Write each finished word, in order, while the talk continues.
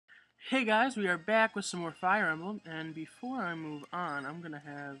Hey guys, we are back with some more Fire Emblem, and before I move on, I'm going to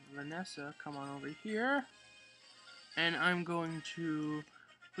have Vanessa come on over here, and I'm going to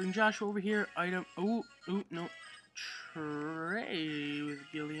bring Joshua over here, no, trade with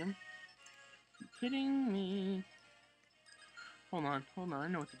Gilliam. You kidding me? Hold on, I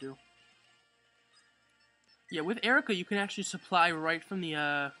know what to do. Yeah, with Erica, you can actually supply right from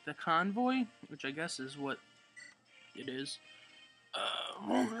the convoy, which I guess is what it is.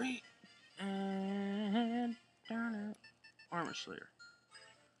 Henry. And Armor Slayer.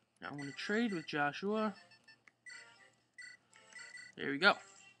 Now I'm going to trade with Joshua. There we go.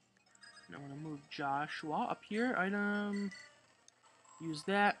 Now I'm going to move Joshua up here. Item. Use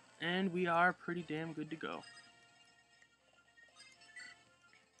that. And we are pretty damn good to go.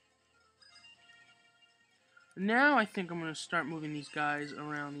 Now I think I'm going to start moving these guys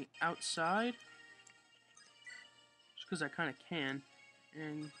around the outside. Just because I kind of can.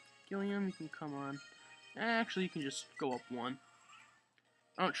 And Gilliam, you can come on. Actually, you can just go up one.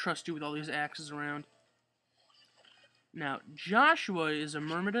 I don't trust you with all these axes around. Now, Joshua is a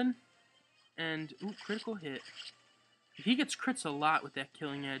Myrmidon, and, critical hit. He gets crits a lot with that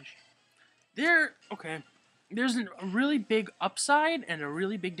killing edge. There's a really big upside and a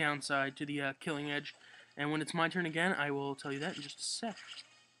really big downside to the killing edge, and when it's my turn again, I will tell you that in just a sec.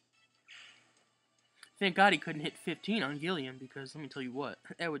 Thank God he couldn't hit 15 on Gilliam, because let me tell you what,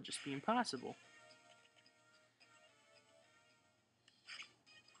 that would just be impossible.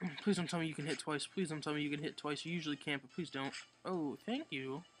 Please don't tell me you can hit twice. Please don't tell me you can hit twice. You usually can't, but please don't. Oh, thank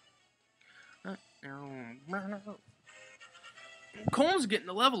you. Cole's getting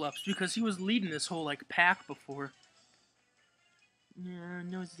the level ups because he was leading this whole, like, pack before. Yeah,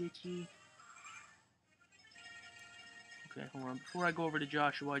 no Zitchy. Okay, hold on. Before I go over to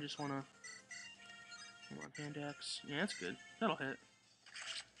Joshua, I just want to... Hold on, hand axe. Yeah, that's good. That'll hit.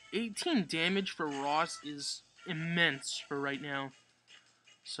 18 damage for Ross is immense for right now.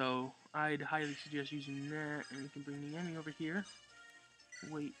 So, I'd highly suggest using that, and we can bring the enemy over here.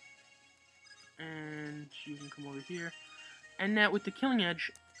 Wait. And you can come over here. And now, with the killing edge...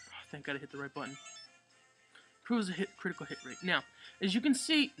 Oh, thank God I hit the right button. Proves a critical hit rate. Now, as you can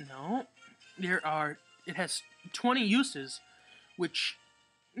see... No. It has 20 uses, which,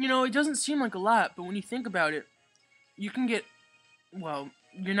 you know, it doesn't seem like a lot, but when you think about it, you can get... Well,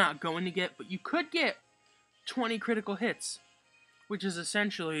 you're not going to get, but you could get 20 critical hits, which is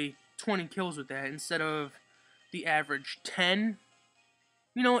essentially 20 kills with that, instead of the average 10.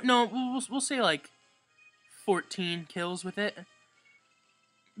 You know, no, we'll say like 14 kills with it,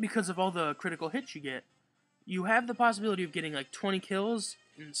 because of all the critical hits you get. You have the possibility of getting like 20 kills,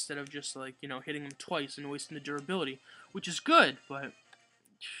 instead of just like, you know, hitting them twice and wasting the durability, which is good, but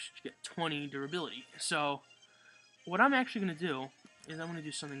you get 20 durability. So, what I'm actually going to do is I'm going to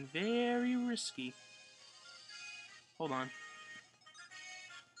do something very risky. Hold on.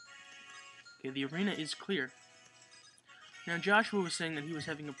 Okay, the arena is clear. Now, Joshua was saying that he was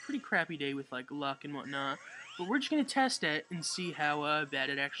having a pretty crappy day with, like, luck and whatnot, but we're just going to test it and see how bad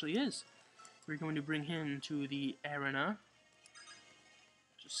it actually is. We're going to bring him to the arena.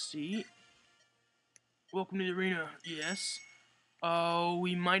 Just see. Welcome to the arena. Yes. Oh,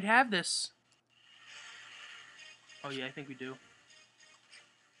 we might have this. Oh, yeah, I think we do.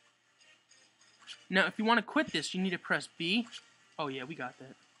 Now, if you want to quit this, you need to press B. Oh, yeah, we got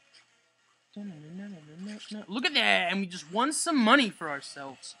that. Look at that! And we just won some money for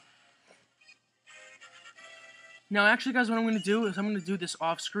ourselves. Now, actually, guys, what I'm going to do is I'm going to do this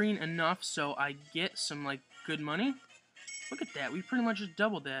off-screen enough so I get some, like, good money. Look at that. We pretty much just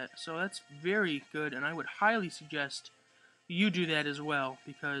doubled that. So that's very good, and I would highly suggest you do that as well,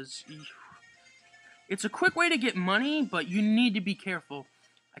 because it's a quick way to get money, but you need to be careful.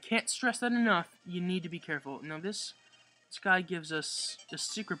 I can't stress that enough. You need to be careful. Now, this guy gives us a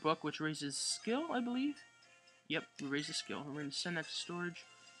secret book, which raises skill, I believe. Yep, we raise the skill. We're going to send that to storage.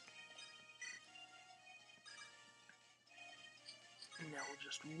 And now we'll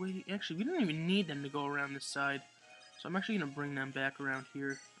just wait. Actually, we don't even need them to go around this side. So I'm actually going to bring them back around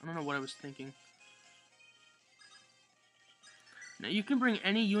here. I don't know what I was thinking. Now, you can bring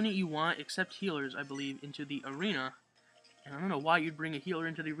any unit you want, except healers, I believe, into the arena. And I don't know why you'd bring a healer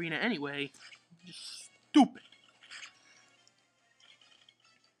into the arena anyway. Just stupid.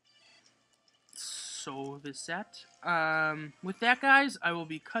 So, this set. With that, guys, I will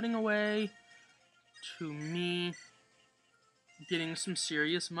be cutting away to me getting some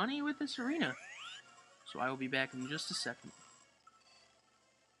serious money with this arena. So I will be back in just a second.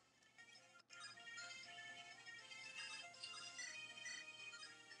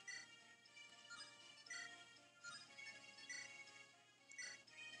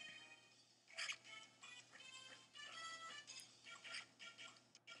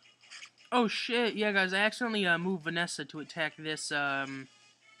 Oh shit, yeah guys, I accidentally moved Vanessa to attack this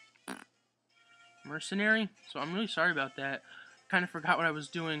mercenary, so I'm really sorry about that. Kind of forgot what I was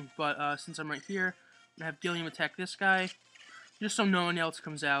doing, but since I'm right here, I'm gonna have Gilliam attack this guy, just so no one else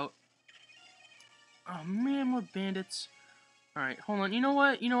comes out. Oh man, more bandits. Alright, hold on, you know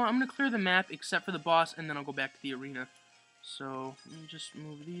what, I'm gonna clear the map except for the boss, and then I'll go back to the arena. So, let me just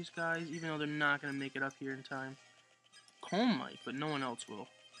move these guys, even though they're not gonna make it up here in time. Colm might, but no one else will.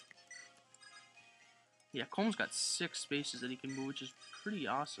 Yeah, Colm's got 6 spaces that he can move, which is pretty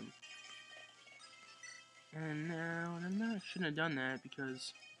awesome. And now, I shouldn't have done that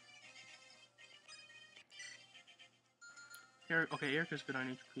because... Okay, Erica's good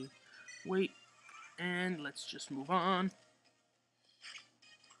on HP. Wait, and let's just move on.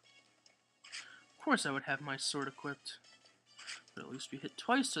 Of course I would have my sword equipped. But at least we hit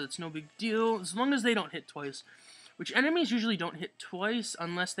twice, so it's no big deal. As long as they don't hit twice. Which enemies usually don't hit twice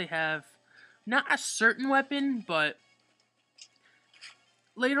unless they have... not a certain weapon, but...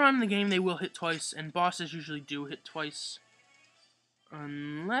 later on in the game they will hit twice, and bosses usually do hit twice.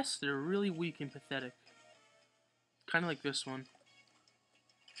 Unless they're really weak and pathetic. Kind of like this one.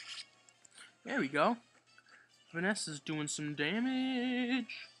 There we go. Vanessa's doing some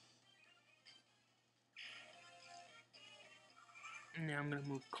damage. Now I'm going to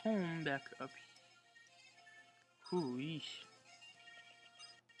move Colm back up. Hooey.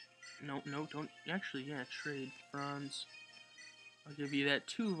 No, don't. Actually, yeah, trade. Bronze. I'll give you that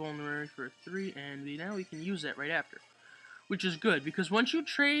 2 vulnerary for a 3, and now we can use that right after. Which is good, because once you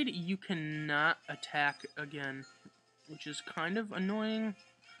trade, you cannot attack again. Which is kind of annoying,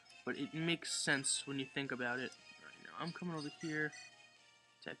 but it makes sense when you think about it. Alright, now I'm coming over here.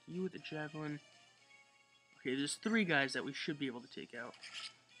 Attack you with a javelin. Okay, there's 3 guys that we should be able to take out.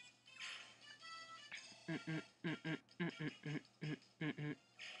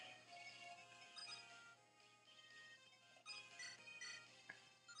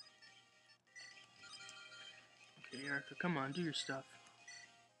 Okay, Erica, come on, do your stuff.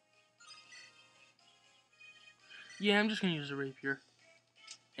 Yeah, I'm just gonna use a rapier.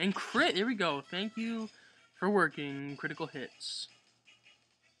 And crit! There we go. Thank you for working. Critical hits.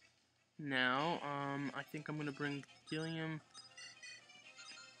 Now, I think I'm gonna bring Gilliam.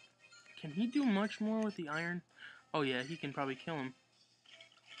 Can he do much more with the iron? Oh yeah, he can probably kill him.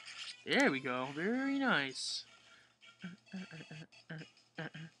 There we go. Very nice.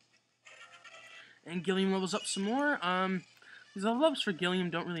 And Gilliam levels up some more. These level ups for Gilliam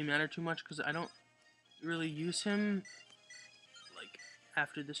don't really matter too much because I don't really use him, like,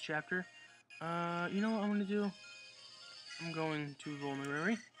 after this chapter. You know what I'm gonna do? I'm going to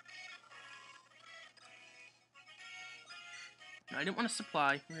vulnerary. No, I didn't want to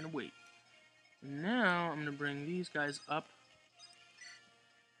supply. I'm gonna wait. Now I'm gonna bring these guys up.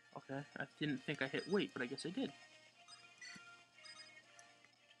 Okay, I didn't think I hit wait, but I guess I did.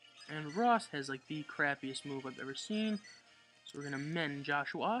 And Ross has like the crappiest move I've ever seen. So we're gonna mend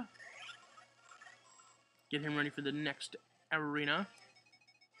Joshua. Get him ready for the next arena.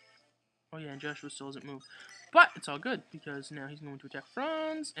 Oh yeah, and Joshua still hasn't moved. But it's all good, because now he's going to attack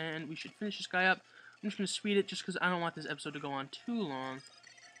Franz, and we should finish this guy up. I'm just going to speed it, just because I don't want this episode to go on too long.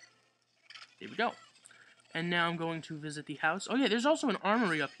 There we go. And now I'm going to visit the house. Oh yeah, there's also an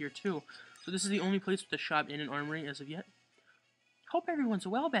armory up here, too. So this is the only place with a shop and an armory as of yet. Hope everyone's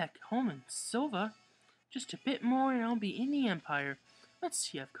well back home in Silva. Just a bit more and I'll be in the Empire. Let's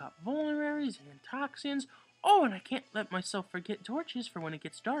see, I've got vulneraries and toxins. Oh, and I can't let myself forget torches for when it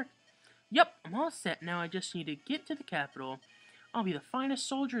gets dark. Yep, I'm all set now. I just need to get to the capital. I'll be the finest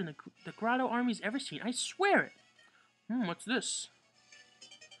soldier in the Grotto army's ever seen. I swear it. What's this?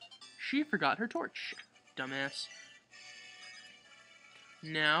 She forgot her torch. Dumbass.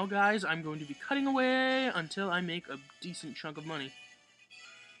 Now, guys, I'm going to be cutting away until I make a decent chunk of money.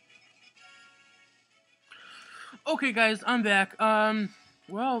 Okay, guys, I'm back.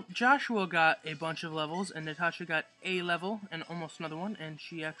 Well, Joshua got a bunch of levels, and Natasha got a level, and almost another one, and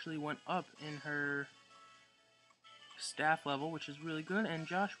she actually went up in her staff level, which is really good, and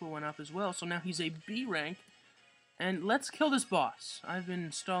Joshua went up as well, so now he's a B rank, and let's kill this boss. I've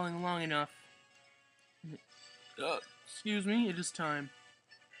been stalling long enough. Excuse me, it is time.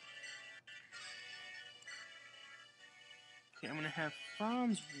 Okay, I'm gonna have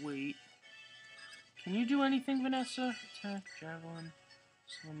Franz wait. Can you do anything, Vanessa? Attack, javelin.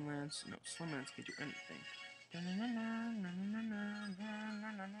 Slim Lance. No, Slim Lance can't do anything.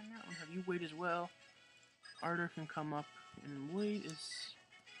 I'll have you wait as well. Arthur can come up and wait is...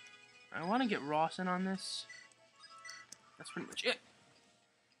 I want to get Ross in on this. That's pretty much it.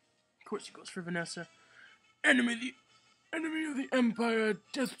 Of course he goes for Vanessa. Enemy Enemy of the Empire,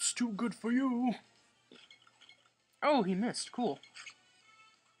 death's too good for you. Oh, he missed. Cool.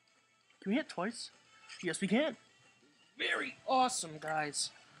 Can we hit twice? Yes, we can. Very awesome, guys.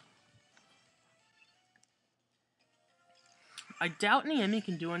 I doubt Niemi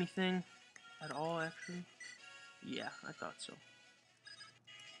can do anything at all, actually. Yeah, I thought so.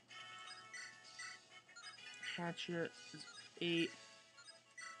 Hatchet is 8.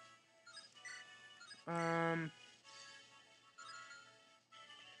 I'm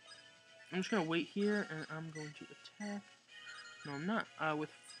just gonna wait here, and I'm going to attack. No, I'm not.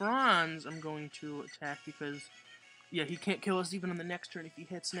 With Franz, I'm going to attack because, yeah, he can't kill us even on the next turn if he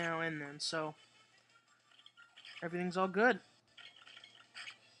hits now and then, so everything's all good.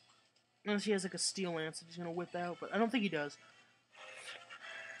 Unless he has like a steel lance that he's gonna whip out, but I don't think he does.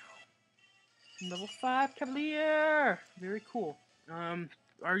 Level 5 Cavalier! Very cool.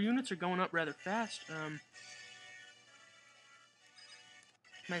 Our units are going up rather fast. I'm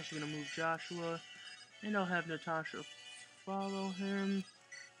actually gonna move Joshua, and I'll have Natasha follow him.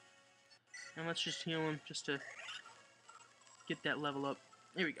 And let's just heal him just to get that level up.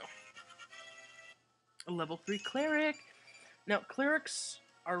 There we go. A level 3 cleric. Now, clerics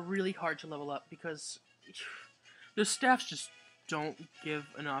are really hard to level up because the staffs just don't give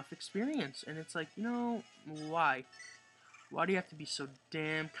enough experience. And it's like, you know, why? Why do you have to be so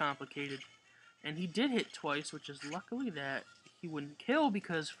damn complicated? And he did hit twice, which is luckily that he wouldn't kill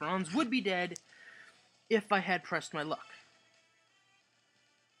because Franz would be dead if I had pressed my luck.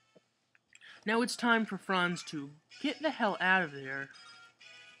 Now it's time for Franz to get the hell out of there.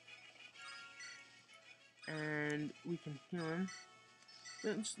 And we can heal him.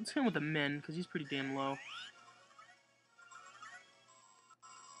 Let's hit him with the men, because he's pretty damn low.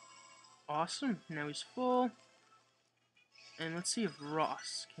 Awesome. Now he's full. And let's see if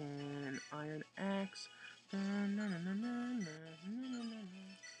Ross can Iron Axe.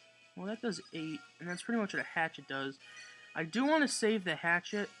 Well, that does 8, and that's pretty much what a hatchet does. I do want to save the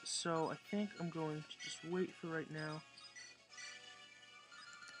hatchet, so I think I'm going to just wait for right now.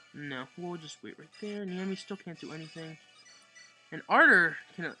 No, we'll just wait right there. Niemi still can't do anything. And Arter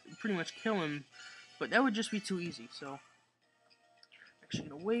can pretty much kill him, but that would just be too easy, so... Actually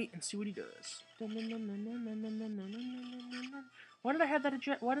gonna wait and see what he does. Why did I have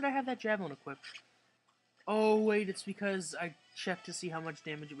that javelin equipped? Oh wait, it's because I checked to see how much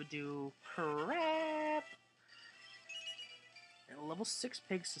damage it would do. Crap! And a level 6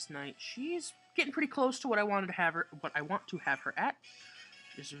 Pegasus Knight. She's getting pretty close to what I want to have her at.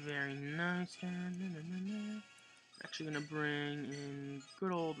 Just very nice. Actually gonna bring in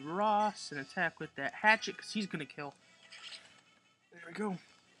good old Ross and attack with that hatchet because he's gonna kill. There we go.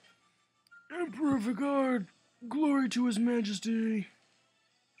 Emperor Vigard, glory to his majesty.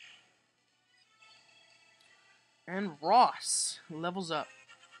 And Ross levels up.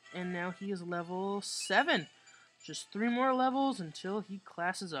 And now he is level 7. Just 3 more levels until he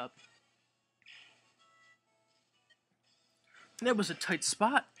classes up. That was a tight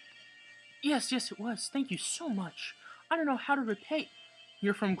spot. Yes, it was. Thank you so much. I don't know how to repay.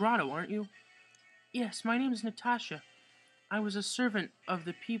 You're from Grotto, aren't you? Yes, my name is Natasha. I was a servant of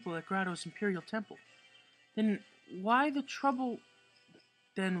the people at Grotto's Imperial Temple. Then why the trouble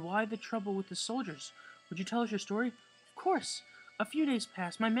with the soldiers? Would you tell us your story? Of course. A few days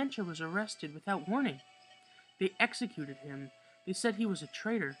passed. My mentor was arrested without warning. They executed him. They said he was a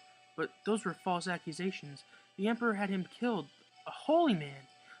traitor, but those were false accusations. The Emperor had him killed. A holy man.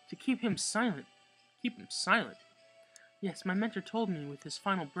 To keep him silent. Yes, my mentor told me with his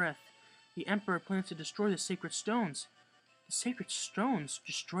final breath, the Emperor plans to destroy the sacred stones. The sacred stones?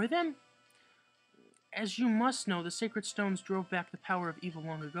 Destroy them? As you must know, the sacred stones drove back the power of evil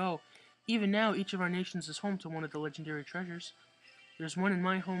long ago. Even now, each of our nations is home to one of the legendary treasures. There's one in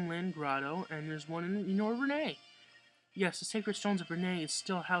my homeland, Grotto, and there's one in Renee. Yes, the sacred stones of Renee is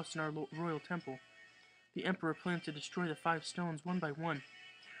still housed in our royal temple. The Emperor plans to destroy the 5 stones one by one.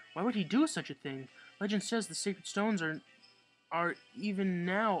 Why would he do such a thing? Legend says the sacred stones are even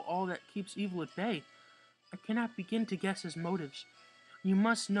now all that keeps evil at bay. I cannot begin to guess his motives. You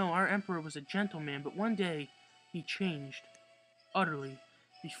must know our Emperor was a gentleman, but one day he changed. Utterly.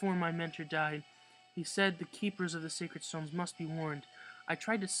 Before my mentor died, he said the keepers of the sacred stones must be warned. I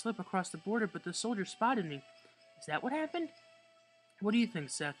tried to slip across the border, but the soldiers spotted me. Is that what happened? What do you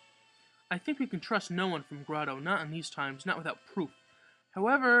think, Seth? I think we can trust no one from Grotto, not in these times, not without proof.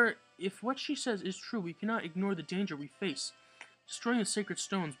 However, if what she says is true, we cannot ignore the danger we face. Destroying the sacred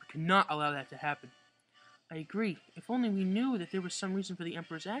stones, we cannot allow that to happen. I agree. If only we knew that there was some reason for the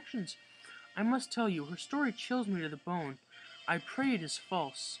Emperor's actions. I must tell you, her story chills me to the bone. I pray it is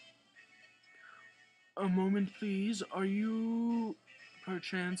false. A moment, please. Are you,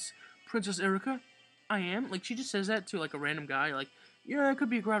 perchance, Princess Erica? I am. Like, she just says that to, like, a random guy. Like, yeah, I could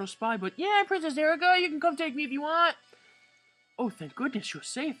be a Grotto spy, but yeah, Princess Erica, you can come take me if you want. Oh, thank goodness you're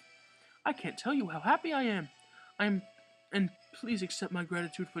safe. I can't tell you how happy I am. And please accept my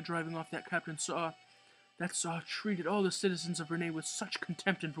gratitude for driving off that Captain Saw. That Saw treated all the citizens of Renee with such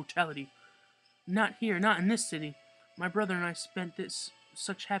contempt and brutality. Not here, not in this city. My brother and I spent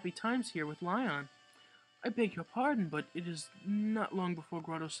such happy times here with Lion. I beg your pardon, but it is not long before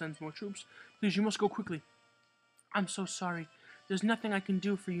Grotto sends more troops. Please, you must go quickly. I'm so sorry. There's nothing I can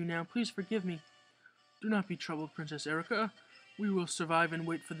do for you now. Please forgive me. Do not be troubled, Princess Erica. We will survive and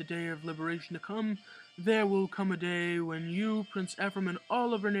wait for the day of liberation to come. There will come a day when you, Prince Ephraim, and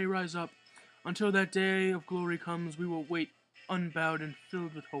all of Renee rise up. Until that day of glory comes, we will wait, unbowed and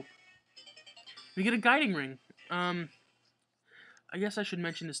filled with hope. We get a guiding ring. I guess I should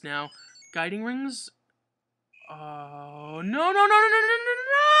mention this now. Guiding rings. Oh no!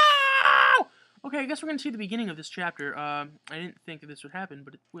 Okay, I guess we're gonna see the beginning of this chapter. I didn't think that this would happen,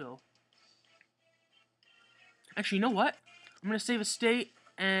 but it will. Actually, you know what? I'm gonna save a state,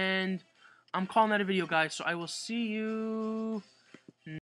 and I'm calling that a video, guys. So I will see you